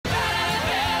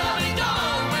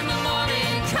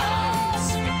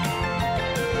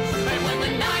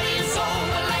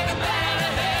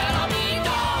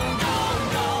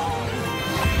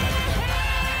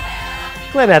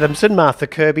Glenn Adamson, Martha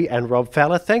Kirby and Rob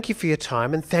Fowler, thank you for your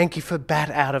time and thank you for Bat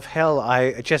Out of Hell.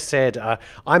 I just said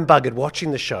I'm buggered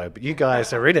watching the show, but you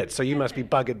guys are in it, so you must be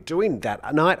buggered doing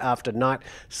that night after night.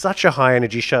 Such a high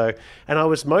energy show. And I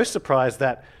was most surprised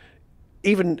that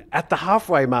even at the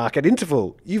halfway mark at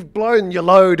interval, you've blown your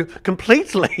load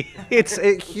completely. It's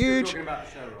a huge...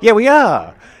 Yeah, we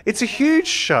are. It's a huge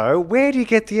show. Where do you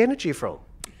get the energy from?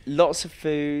 Lots of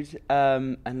food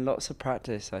and lots of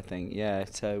practice, I think, yeah.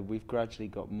 So we've gradually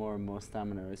got more and more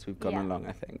stamina as we've gone along,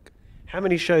 I think. How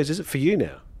many shows is it for you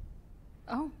now?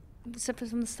 Oh,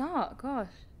 from the start, gosh.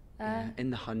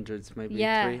 In the hundreds, maybe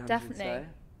 300. Definitely. So.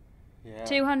 Yeah.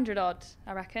 200 odd,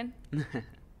 I reckon.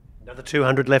 Another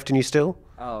 200 left in you still?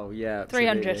 Oh, yeah,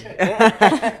 300.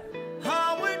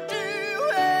 I would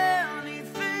do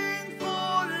anything for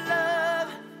love,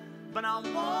 but I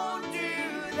won't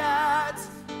do that.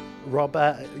 Rob,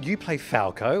 you play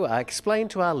Falco. Explain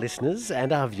to our listeners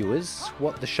and our viewers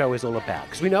what the show is all about,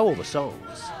 because we know all the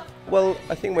songs. Well,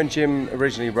 I think when Jim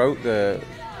originally wrote the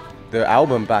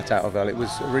album Bat Out of Hell, it was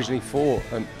originally for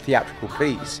a theatrical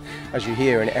piece, as you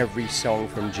hear in every song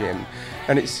from Jim.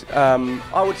 And it's,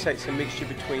 I would say it's a mixture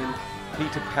between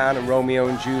Peter Pan and Romeo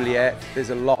and Juliet.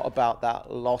 There's a lot about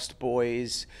that Lost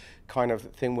Boys kind of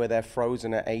thing where they're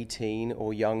frozen at 18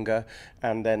 or younger,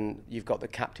 and then you've got the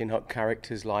Captain Hook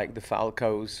characters like the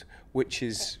Falcos, which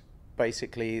is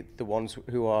basically the ones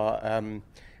who are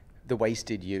the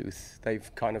wasted youth.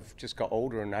 They've kind of just got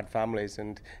older and had families,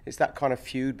 and it's that kind of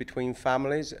feud between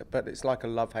families, but it's like a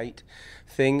love-hate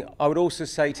thing. I would also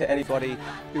say to anybody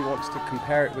who wants to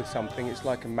compare it with something, it's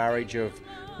like a marriage of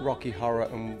Rocky Horror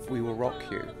and We Will Rock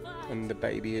You, and the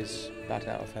baby is Bat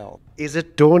Out of Hell. Is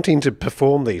it daunting to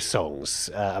perform these songs?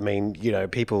 I mean, you know,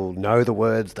 people know the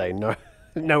words, they know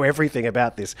everything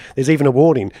about this. There's even a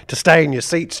warning to stay in your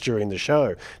seats during the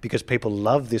show because people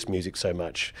love this music so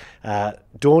much.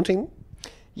 Daunting?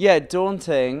 Yeah,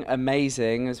 daunting,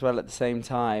 amazing as well at the same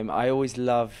time. I always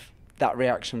love that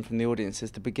reaction from the audience.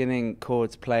 As the beginning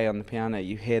chords play on the piano,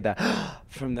 you hear that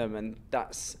from them, and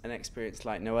that's an experience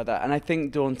like no other. And I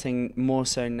think daunting more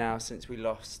so now since we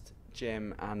lost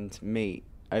Jim and Meat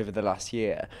over the last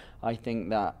year. I think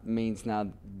that means now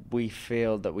we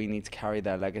feel that we need to carry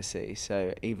their legacy,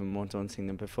 so even more daunting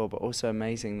than before, but also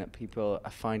amazing that people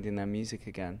are finding their music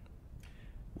again.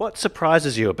 What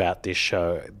surprises you about this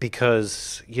show?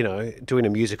 Because, you know, doing a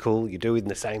musical, you're doing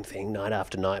the same thing night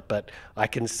after night, but I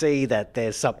can see that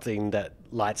there's something that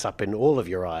lights up in all of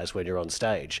your eyes when you're on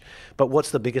stage. But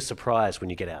what's the biggest surprise when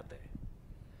you get out there?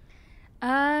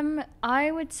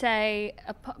 I would say,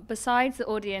 besides the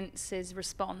audience's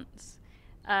response,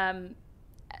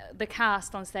 the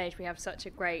cast on stage, we have such a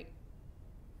great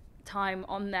time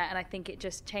on there, and I think it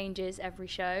just changes every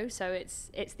show. So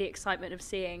it's the excitement of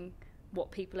seeing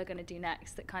what people are going to do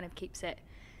next that kind of keeps it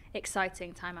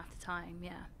exciting time after time,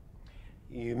 yeah.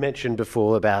 You mentioned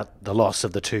before about the loss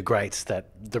of the two greats,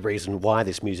 that the reason why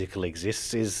this musical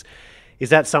exists is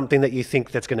that something that you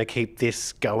think that's going to keep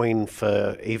this going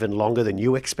for even longer than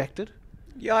you expected?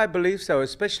 Yeah, I believe so,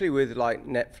 especially with like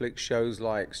Netflix shows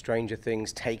like Stranger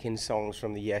Things taking songs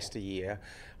from the yesteryear.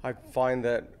 I find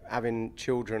that having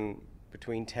children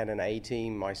between 10 and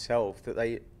 18 myself, that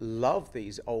they love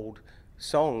these old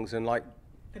songs, and like...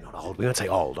 They're not old. We don't say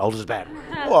old. Old is bad.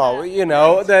 Well, you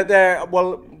know,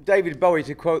 well, David Bowie,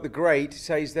 to quote the great,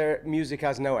 says their music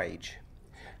has no age.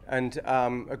 And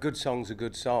a good song's a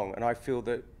good song. And I feel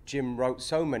that Jim wrote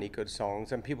so many good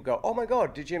songs, and people go, oh my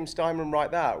God, did Jim Steinman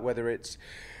write that? Whether it's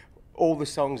all the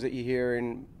songs that you hear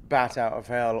in Bat Out of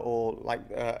Hell, or like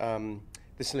the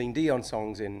Celine Dion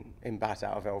songs in Bat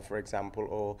Out of Hell, for example,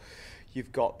 or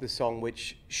you've got the song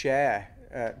which Cher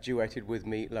duetted with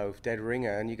Meat Loaf, Dead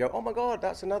Ringer, and you go, oh my God,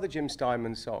 that's another Jim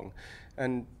Steinman song.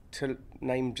 And to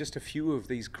name just a few of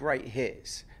these great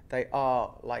hits, they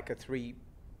are like a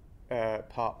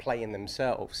three-part play in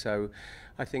themselves. So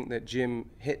I think that Jim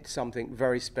hit something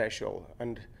very special.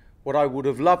 And what I would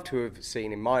have loved to have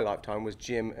seen in my lifetime was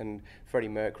Jim and Freddie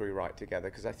Mercury write together,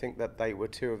 because I think that they were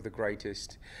two of the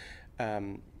greatest,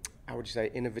 how would you say,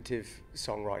 innovative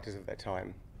songwriters of their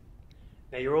time.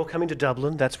 Now, you're all coming to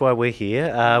Dublin. That's why we're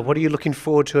here. What are you looking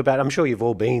forward to about... I'm sure you've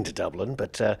all been to Dublin,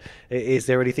 but is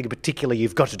there anything in particular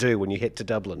you've got to do when you head to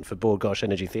Dublin for Bord Gáis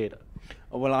Energy Theatre?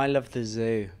 Oh, well, I love the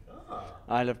zoo. Oh.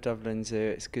 I love Dublin Zoo.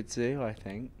 It's a good zoo, I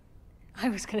think. I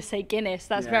was going to say Guinness.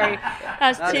 That's two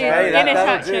Guinness,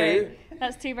 actually.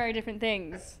 That's two very different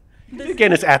things.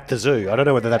 Guinness at the zoo. I don't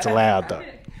know whether that's allowed, though.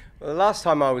 Well, the last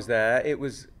time I was there, it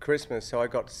was Christmas, so I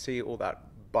got to see all that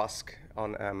busk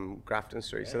on Grafton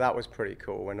Street, so that was pretty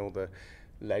cool, when all the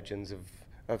legends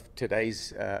of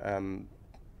today's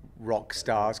rock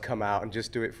stars come out and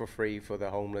just do it for free for the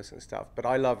homeless and stuff. But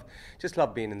I just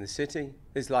love being in the city.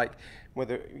 It's like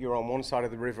whether you're on one side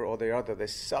of the river or the other,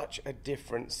 there's such a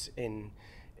difference in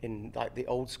like the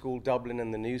old school Dublin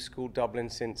and the new school Dublin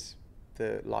since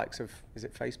the likes of, is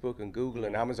it Facebook and Google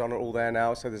and Amazon are all there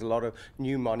now. So there's a lot of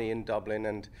new money in Dublin,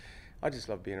 and I just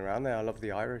love being around there. I love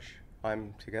the Irish.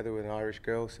 I'm together with an Irish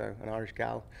girl, so an Irish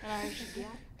gal.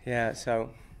 Yeah, so...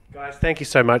 Guys, thank you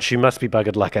so much. You must be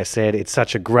buggered, like I said. It's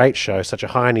such a great show, such a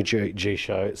high energy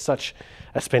show. It's such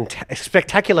a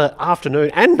spectacular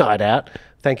afternoon and night out.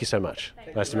 Thank you so much.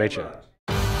 Nice to meet you.